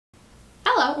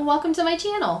Hello and welcome to my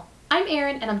channel. I'm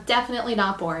Erin and I'm definitely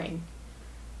not boring.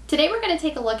 Today we're going to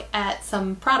take a look at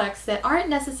some products that aren't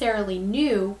necessarily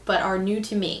new but are new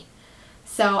to me.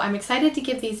 So I'm excited to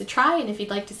give these a try, and if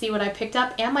you'd like to see what I picked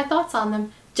up and my thoughts on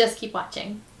them, just keep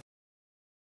watching.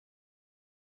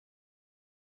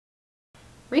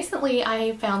 Recently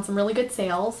I found some really good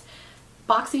sales.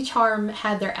 BoxyCharm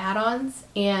had their add-ons,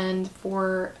 and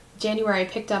for January I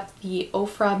picked up the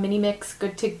OFRA Mini Mix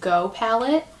Good to Go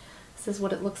palette. This is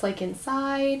what it looks like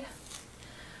inside.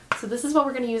 So this is what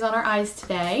we're going to use on our eyes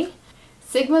today.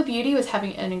 Sigma Beauty was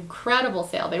having an incredible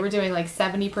sale. They were doing like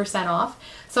 70% off.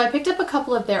 So I picked up a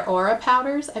couple of their Aura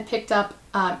powders. I picked up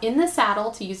In the Saddle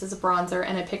to use as a bronzer,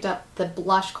 and I picked up the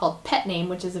blush called Pet Name,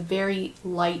 which is a very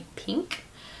light pink.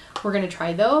 We're going to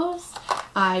try those.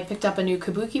 I picked up a new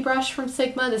Kabuki brush from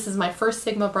Sigma. This is my first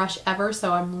Sigma brush ever,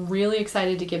 so I'm really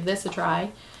excited to give this a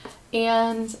try.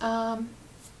 And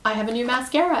I have a new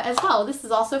mascara as well. This is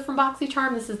also from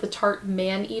BoxyCharm. This is the Tarte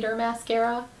Maneater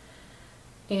mascara.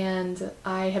 And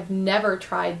I have never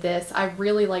tried this. I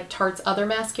really like Tarte's other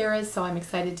mascaras, so I'm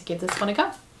excited to give this one a go.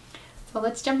 So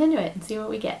let's jump into it and see what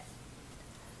we get.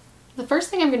 The first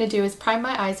thing I'm going to do is prime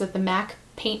my eyes with the MAC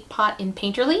Paint Pot in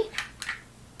Painterly.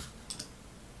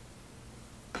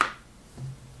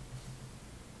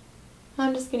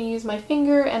 I'm just going to use my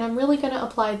finger, and I'm really going to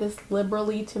apply this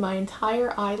liberally to my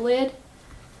entire eyelid,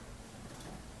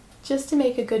 just to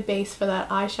make a good base for that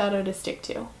eyeshadow to stick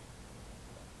to.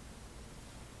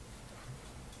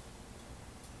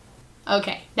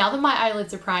 Okay, now that my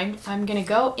eyelids are primed, I'm going to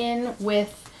go in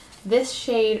with this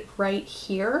shade right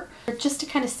here, just to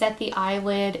kind of set the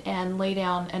eyelid and lay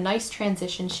down a nice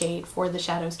transition shade for the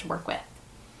shadows to work with.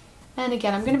 And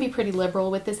again, I'm going to be pretty liberal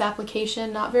with this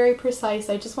application, not very precise.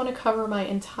 I just want to cover my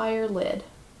entire lid.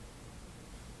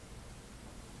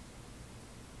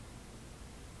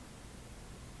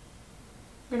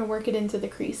 I'm going to work it into the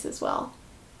crease as well.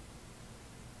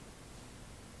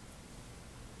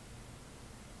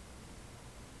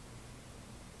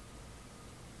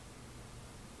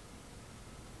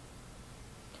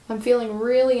 I'm feeling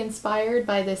really inspired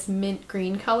by this mint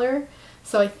green color,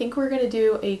 so I think we're going to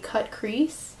do a cut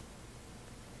crease.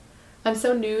 I'm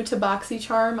so new to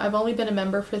BoxyCharm. I've only been a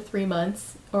member for 3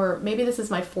 months, or maybe this is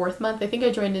my 4th month. I think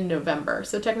I joined in November,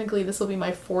 so technically this will be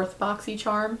my 4th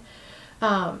BoxyCharm.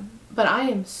 But I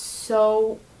am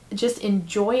so just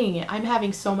enjoying it. I'm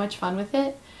having so much fun with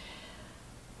it.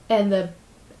 And the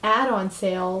add-on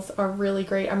sales are really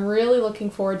great. I'm really looking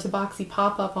forward to Boxy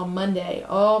Pop-Up on Monday.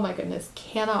 Oh my goodness,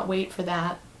 cannot wait for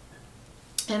that.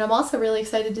 And I'm also really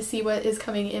excited to see what is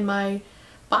coming in my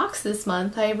box this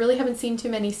month. I really haven't seen too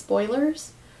many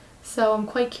spoilers, so I'm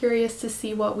quite curious to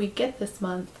see what we get this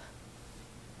month.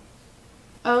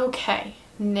 Okay,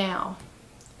 now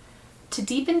to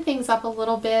deepen things up a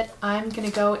little bit, I'm going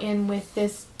to go in with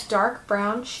this dark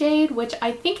brown shade, which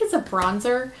I think is a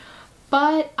bronzer,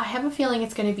 but I have a feeling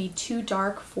it's going to be too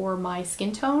dark for my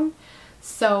skin tone.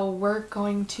 So we're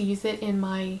going to use it in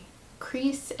my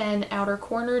crease and outer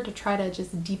corner to try to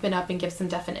just deepen up and give some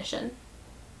definition.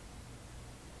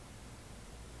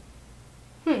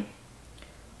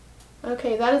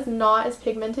 Okay, that is not as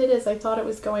pigmented as I thought it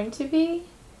was going to be.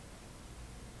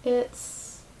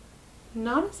 It's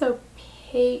not as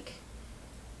opaque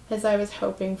as I was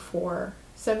hoping for.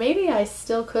 So maybe I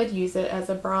still could use it as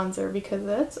a bronzer,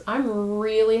 because I'm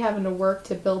really having to work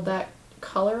to build that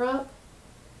color up.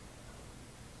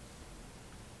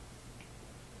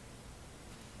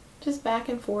 Just back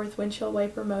and forth windshield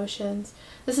wiper motions.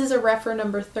 This is a Refer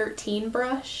number 13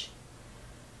 brush.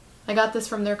 I got this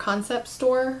from their concept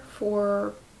store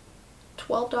for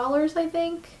 $12, I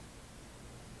think.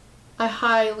 I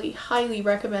highly, highly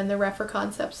recommend the Refer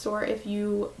concept store. If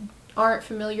you aren't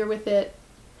familiar with it,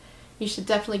 you should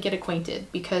definitely get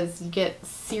acquainted, because you get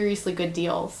seriously good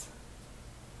deals.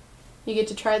 You get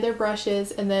to try their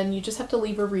brushes, and then you just have to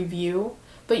leave a review,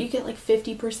 but you get like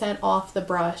 50% off the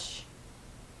brush.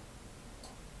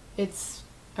 It's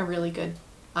a really good,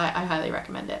 I highly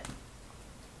recommend it.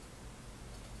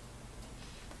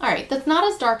 Alright, that's not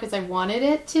as dark as I wanted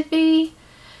it to be,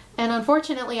 and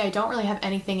unfortunately I don't really have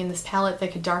anything in this palette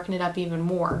that could darken it up even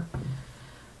more.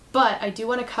 But I do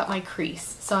want to cut my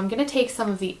crease, so I'm going to take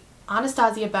some of the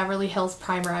Anastasia Beverly Hills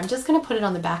primer. I'm just going to put it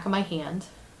on the back of my hand.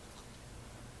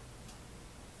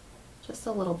 Just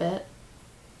a little bit.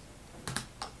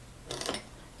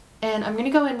 And I'm going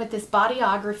to go in with this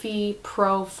Bodyography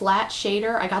Pro Flat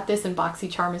Shader. I got this in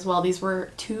BoxyCharm as well. These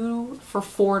were 2 for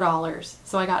 $4.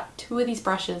 So I got 2 of these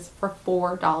brushes for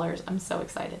 $4. I'm so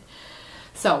excited.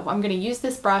 So I'm going to use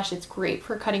this brush. It's great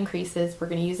for cutting creases. We're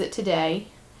going to use it today.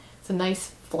 It's a nice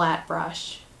flat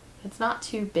brush. It's not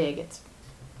too big. It's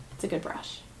It's a good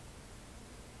brush.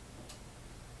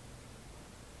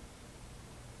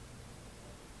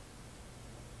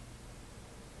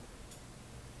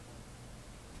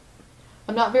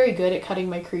 I'm not very good at cutting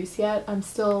my crease yet. I'm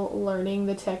still learning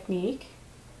the technique,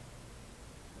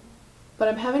 but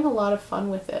I'm having a lot of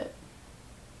fun with it.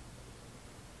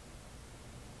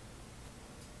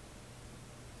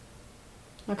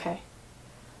 Okay,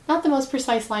 not the most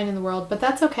precise line in the world, but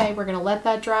that's okay. We're gonna let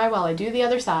that dry while I do the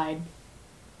other side.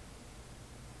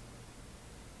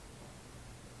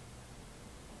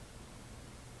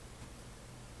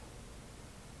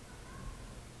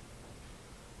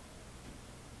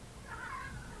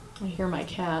 I hear my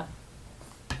cat.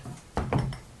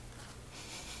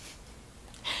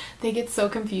 They get so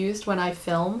confused when I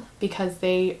film because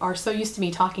they are so used to me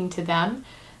talking to them,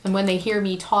 and when they hear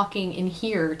me talking in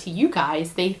here to you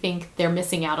guys, they think they're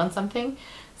missing out on something,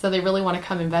 so they really want to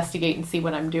come investigate and see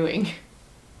what I'm doing.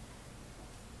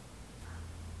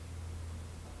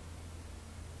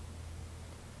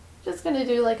 Just gonna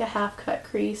do like a half cut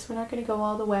crease. We're not gonna go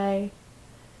all the way.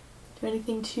 Do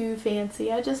anything too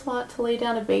fancy. I just want to lay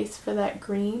down a base for that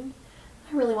green.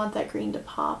 I really want that green to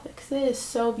pop because it is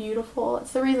so beautiful.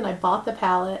 It's the reason I bought the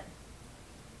palette.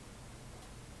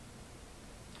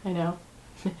 I know.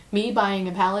 Me buying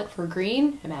a palette for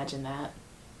green? Imagine that.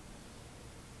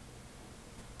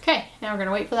 Okay, now we're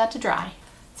gonna wait for that to dry.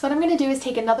 So what I'm gonna do is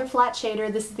take another flat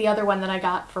shader. This is the other one that I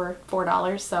got for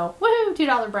 $4, so woohoo,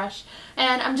 $2 brush.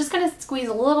 And I'm just gonna squeeze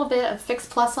a little bit of Fix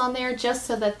Plus on there just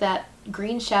so that that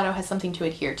green shadow has something to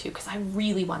adhere to, because I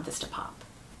really want this to pop.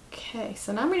 Okay,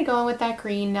 so now I'm gonna go in with that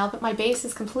green now that my base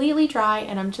is completely dry,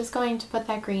 and I'm just going to put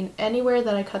that green anywhere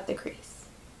that I cut the crease.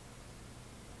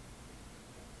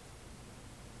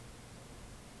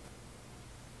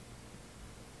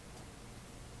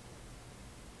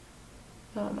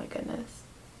 Oh my goodness.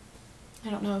 I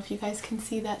don't know if you guys can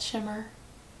see that shimmer.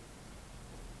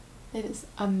 It is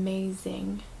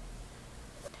amazing.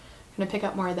 I'm gonna pick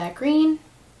up more of that green.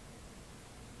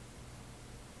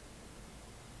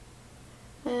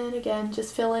 And again,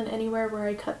 just fill in anywhere where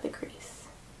I cut the crease.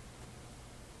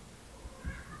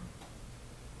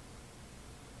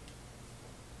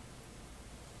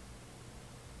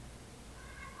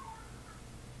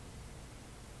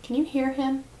 Can you hear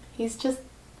him? He's just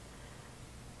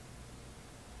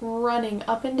running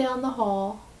up and down the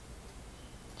hall,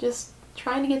 just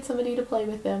trying to get somebody to play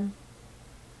with him.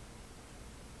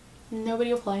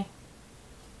 Nobody will play.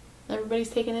 Everybody's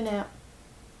taking a nap.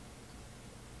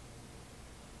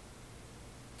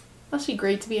 Must be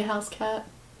great to be a house cat.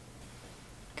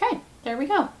 Okay, there we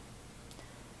go.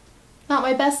 Not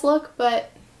my best look,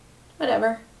 but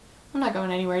whatever. I'm not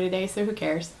going anywhere today, so who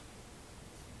cares?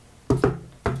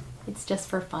 It's just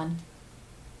for fun.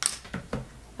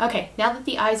 Okay, now that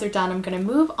the eyes are done, I'm going to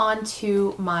move on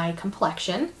to my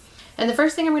complexion. And the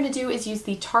first thing I'm going to do is use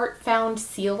the Tarte Found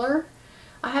Sealer.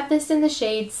 I have this in the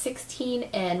shade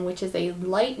 16N, which is a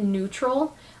light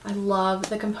neutral. I love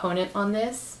the component on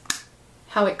this.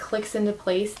 How it clicks into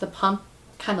place. The pump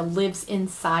kind of lives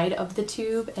inside of the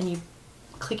tube and you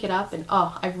click it up, and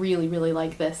oh, I really, really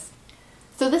like this.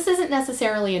 So this isn't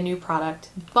necessarily a new product,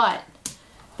 but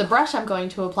the brush I'm going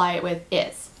to apply it with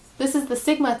is. This is the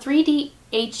Sigma 3D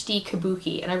HD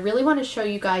Kabuki, and I really want to show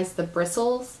you guys the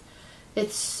bristles.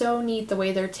 It's so neat the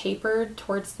way they're tapered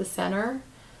towards the center.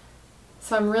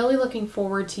 So I'm really looking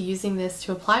forward to using this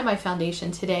to apply my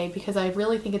foundation today, because I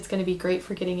really think it's going to be great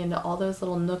for getting into all those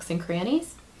little nooks and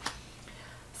crannies.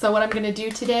 So what I'm going to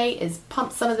do today is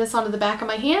pump some of this onto the back of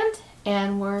my hand,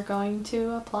 and we're going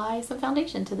to apply some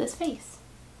foundation to this face.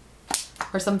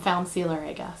 Or some found sealer,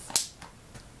 I guess.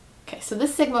 Okay, so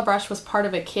this Sigma brush was part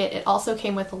of a kit. It also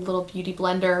came with a little beauty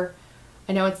blender.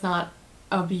 I know it's not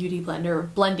a beauty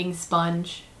blender, blending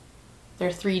sponge. Their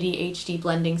 3D HD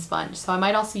blending sponge. So I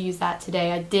might also use that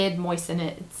today. I did moisten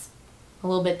it. It's a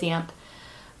little bit damp.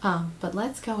 But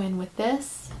let's go in with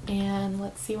this and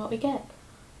let's see what we get.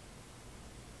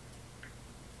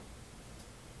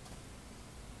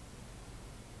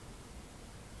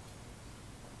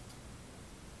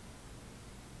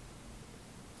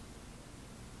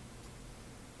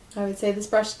 I would say this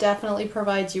brush definitely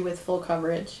provides you with full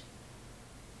coverage.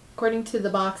 According to the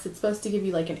box, it's supposed to give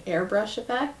you like an airbrush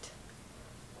effect.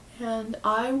 And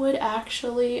I would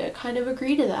actually kind of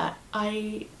agree to that.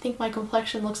 I think my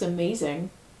complexion looks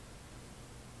amazing.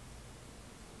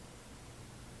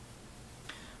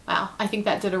 Wow, I think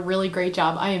that did a really great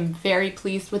job. I am very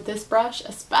pleased with this brush,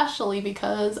 especially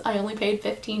because I only paid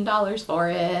 $15 for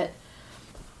it.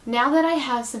 Now that I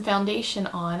have some foundation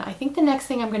on, I think the next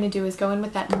thing I'm going to do is go in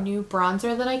with that new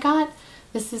bronzer that I got.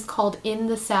 This is called In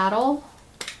the Saddle.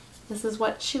 this is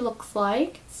what she looks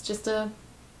like. It's just a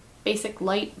basic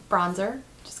light bronzer.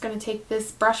 Just going to take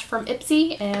this brush from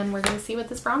Ipsy and we're going to see what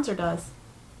this bronzer does.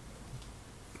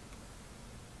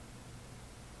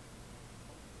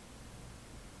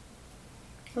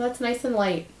 Well, that's nice and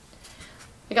light.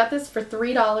 I got this for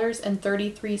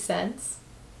 $3.33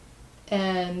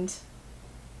 and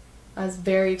I was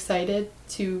very excited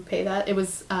to pay that. It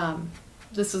was,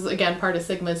 this was again part of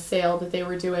Sigma's sale that they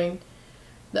were doing,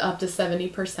 the up to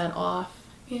 70% off.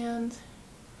 And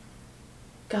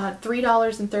God,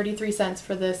 $3.33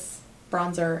 for this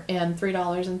bronzer and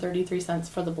 $3.33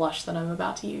 for the blush that I'm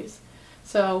about to use.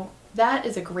 So that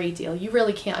is a great deal. You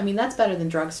really can't, I mean, that's better than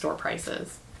drugstore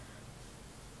prices.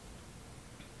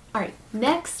 Alright,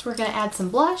 next we're going to add some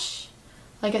blush.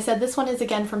 Like I said, this one is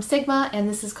again from Sigma and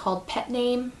this is called Pet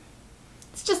Name.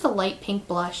 It's just a light pink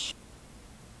blush.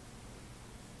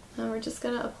 And we're just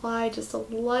going to apply just a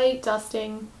light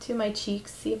dusting to my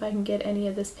cheeks, see if I can get any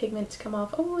of this pigment to come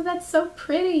off. Oh, that's so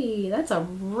pretty! That's a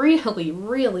really,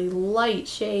 really light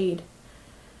shade.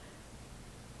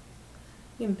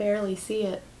 You can barely see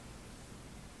it.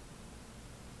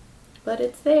 But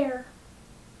it's there.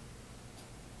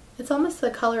 It's almost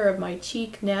the color of my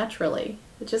cheek naturally.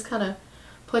 It just kind of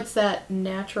puts that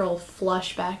natural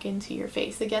flush back into your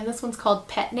face. Again, this one's called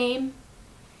Pet Name.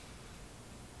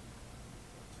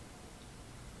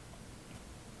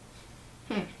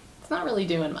 It's not really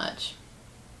doing much.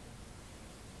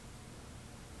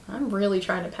 I'm really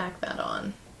trying to pack that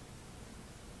on.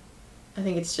 I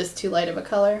think it's just too light of a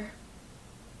color.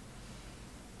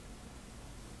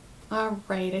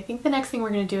 Alright, I think the next thing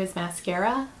we're going to do is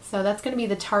mascara. So that's going to be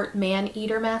the Tarte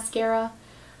Maneater mascara.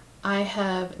 I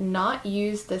have not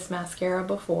used this mascara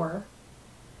before.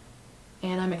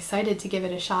 And I'm excited to give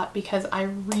it a shot because I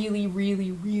really,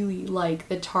 really, really like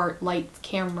the Tarte Light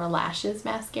Camera Lashes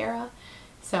mascara.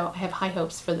 So I have high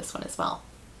hopes for this one as well.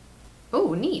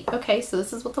 Oh, neat. Okay, so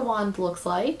this is what the wand looks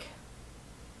like.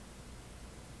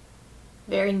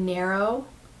 Very narrow.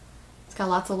 It's got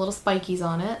lots of little spikies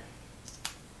on it.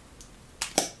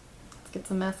 Let's get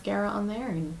some mascara on there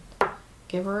and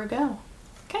give her a go.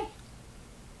 Okay.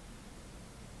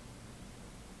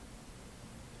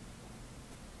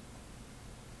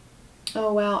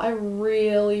 Oh wow, I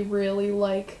really, really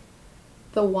like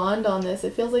the wand on this.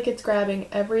 It feels like it's grabbing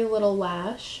every little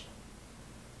lash.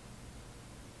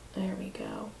 There we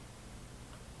go.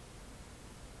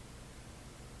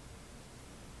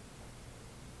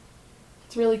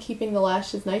 It's really keeping the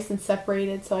lashes nice and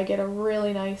separated so I get a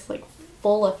really nice like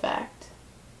full effect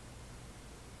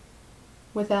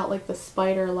without like the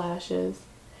spider lashes.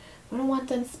 I don't want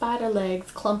them spider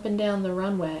legs clumping down the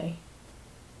runway.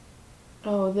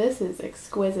 Oh, this is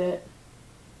exquisite.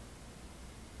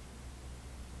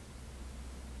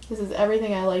 This is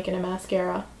everything I like in a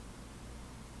mascara.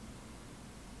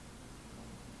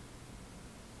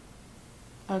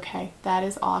 Okay, that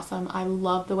is awesome. I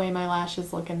love the way my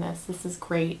lashes look in this. This is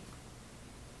great.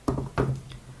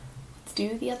 Let's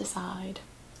do the other side.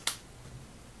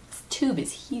 This tube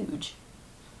is huge.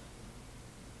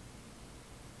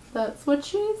 That's what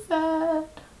she said.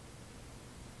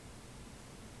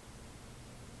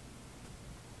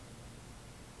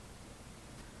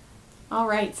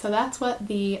 Alright, so that's what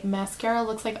the mascara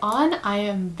looks like on. I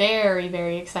am very,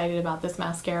 very excited about this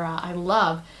mascara. I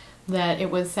love that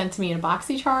it was sent to me in a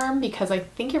BoxyCharm because I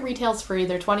think it retails for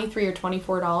either $23 or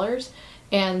 $24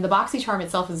 and the BoxyCharm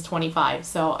itself is $25,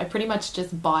 so I pretty much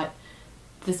just bought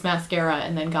this mascara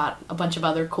and then got a bunch of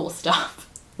other cool stuff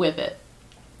with it.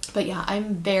 But yeah,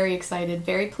 I'm very excited,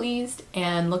 very pleased,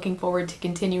 and looking forward to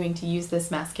continuing to use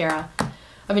this mascara.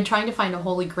 I've been trying to find a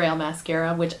holy grail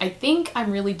mascara, which I think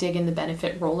I'm really digging the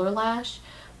Benefit Roller Lash,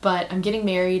 but I'm getting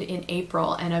married in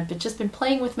April and I've just been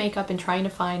playing with makeup and trying to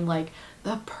find like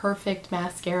the perfect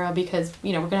mascara because,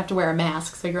 you know, we're gonna have to wear a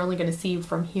mask, so you're only gonna see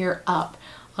from here up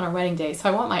on our wedding day. So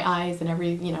I want my eyes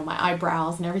and my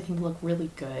eyebrows and everything to look really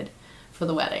good for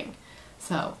the wedding.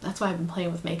 So that's why I've been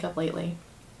playing with makeup lately.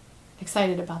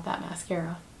 Excited about that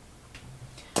mascara.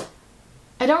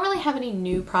 I don't really have any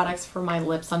new products for my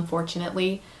lips,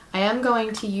 unfortunately. I am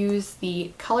going to use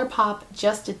the ColourPop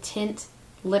Just a Tint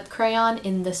lip crayon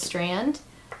in the Strand,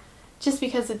 just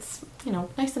because it's, you know,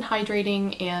 nice and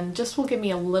hydrating and just will give me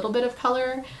a little bit of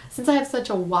color. Since I have such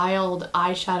a wild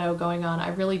eyeshadow going on, I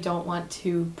really don't want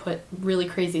to put really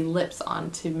crazy lips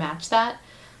on to match that.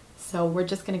 So we're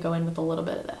just going to go in with a little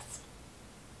bit of this.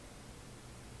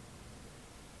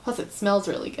 Plus it smells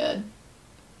really good.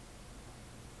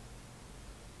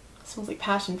 It smells like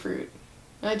passion fruit.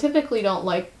 And I typically don't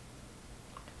like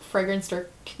fragranced or,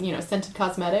 you know, scented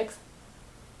cosmetics.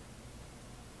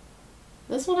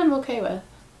 This one I'm okay with.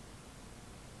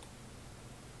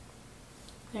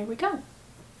 There we go.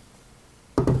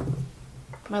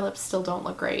 My lips still don't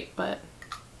look great, but...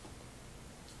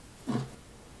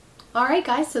 Alright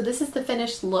guys, so this is the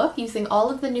finished look using all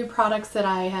of the new products that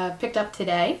I have picked up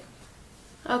today.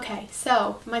 Okay,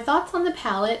 so my thoughts on the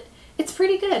palette. It's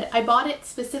pretty good. I bought it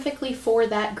specifically for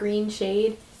that green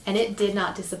shade and it did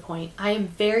not disappoint. I am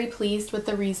very pleased with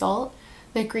the result.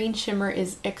 The green shimmer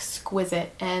is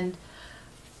exquisite and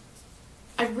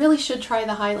I really should try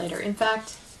the highlighter. In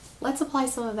fact, let's apply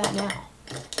some of that now.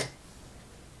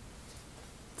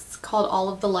 It's called All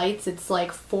of the Lights. It's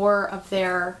like 4 of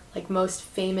their like most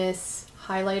famous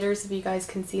highlighters. If you guys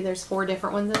can see, there's 4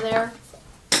 different ones in there.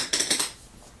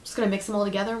 Just gonna mix them all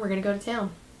together and we're gonna go to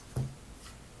town.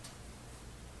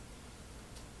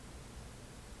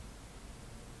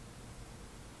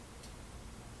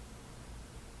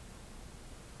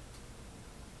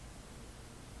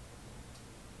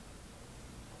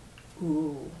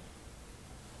 Ooh.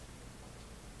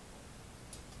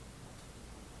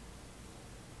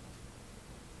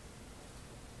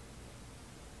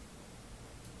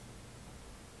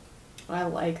 I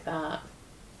like that.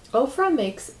 OFRA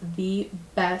makes the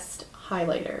best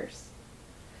highlighters.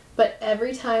 But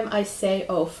every time I say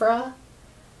OFRA,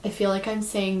 I feel like I'm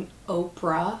saying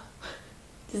Oprah.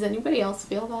 Does anybody else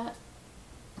feel that?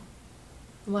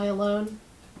 Am I alone?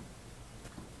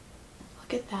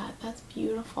 Look at that. That's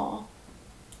beautiful.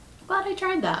 I'm glad I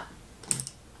tried that.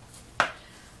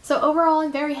 So overall,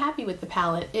 I'm very happy with the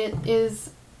palette. It is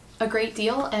a great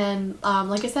deal, and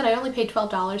like I said, I only paid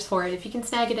 $12 for it. If you can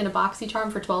snag it in a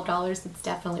BoxyCharm for $12, it's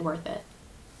definitely worth it.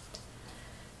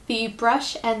 The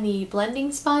brush and the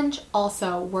blending sponge,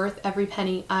 also worth every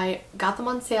penny. I got them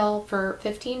on sale for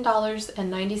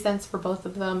 $15.90 for both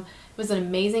of them. It was an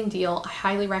amazing deal. I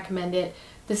highly recommend it.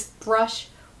 This brush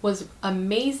was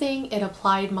amazing. It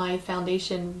applied my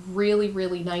foundation really,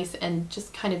 really nice and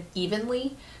just kind of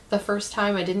evenly. The first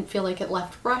time I didn't feel like it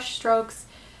left brush strokes.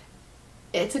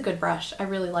 It's a good brush. I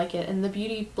really like it. And the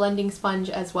Beauty blending sponge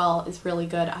as well is really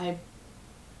good. I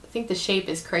think the shape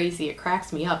is crazy. It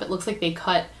cracks me up. It looks like they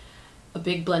cut a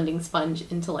big blending sponge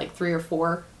into like 3 or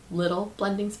 4 little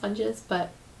blending sponges,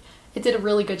 but it did a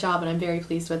really good job and I'm very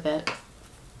pleased with it.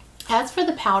 As for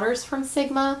the powders from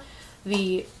Sigma,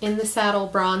 the In the Saddle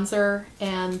bronzer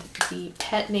and the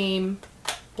Pet Name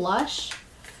blush,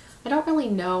 I don't really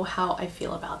know how I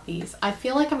feel about these. I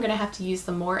feel like I'm going to have to use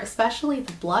them more, especially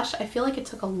the blush. I feel like it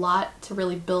took a lot to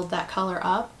really build that color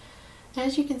up. And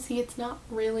as you can see, it's not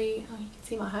really, oh, you can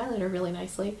see my highlighter really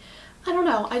nicely. I don't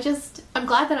know, I'm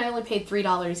glad that I only paid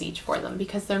 $3 each for them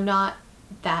because they're not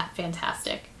that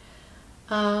fantastic.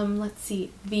 Let's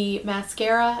see, the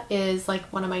mascara is like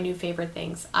one of my new favorite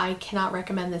things. I cannot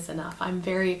recommend this enough. I'm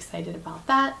very excited about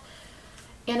that.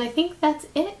 And I think that's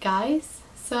it, guys.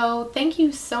 So thank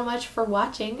you so much for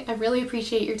watching. I really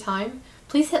appreciate your time.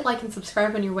 Please hit like and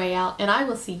subscribe on your way out, and I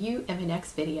will see you in my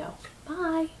next video.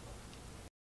 Bye!